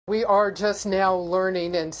We are just now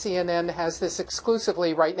learning, and CNN has this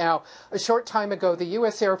exclusively right now. A short time ago, the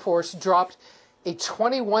U.S. Air Force dropped a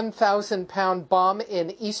 21,000-pound bomb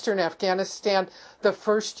in eastern Afghanistan, the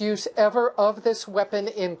first use ever of this weapon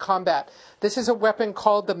in combat. This is a weapon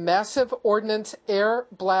called the Massive Ordnance Air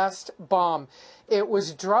Blast Bomb. It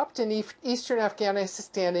was dropped in eastern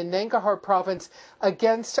Afghanistan in Nangarhar province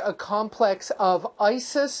against a complex of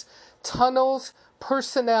ISIS tunnels,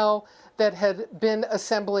 personnel that had been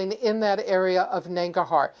assembling in that area of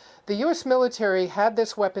Nangarhar. The U.S. military had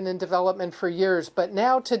this weapon in development for years, but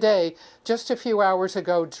now today, just a few hours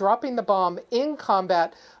ago, dropping the bomb in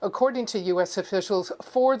combat, according to U.S. officials,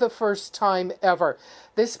 for the first time ever.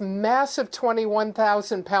 This massive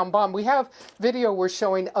 21,000-pound bomb, we have video we're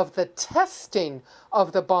showing of the testing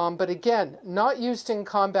of the bomb, but again, not used in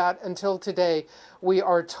combat until today, we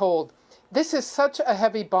are told. This is such a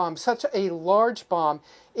heavy bomb, such a large bomb.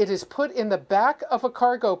 It is put in the back of a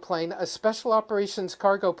cargo plane, a special operations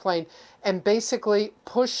cargo plane, and basically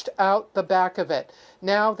pushed out the back of it.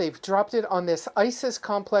 Now they've dropped it on this ISIS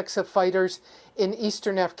complex of fighters in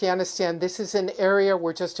eastern Afghanistan. This is an area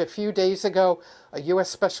where just a few days ago, a U.S.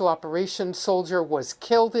 special operations soldier was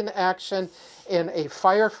killed in action in a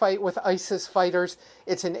firefight with ISIS fighters.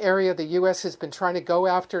 It's an area the U.S. has been trying to go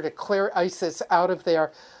after to clear ISIS out of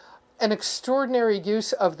there. An extraordinary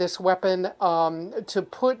use of this weapon to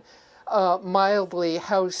put mildly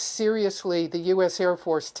how seriously the U.S. Air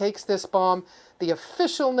Force takes this bomb. The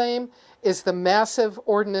official name is the Massive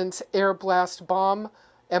Ordnance Air Blast Bomb,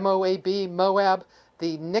 MOAB.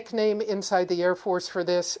 The nickname inside the Air Force for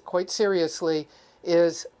this, quite seriously,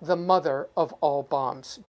 is the mother of all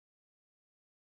bombs.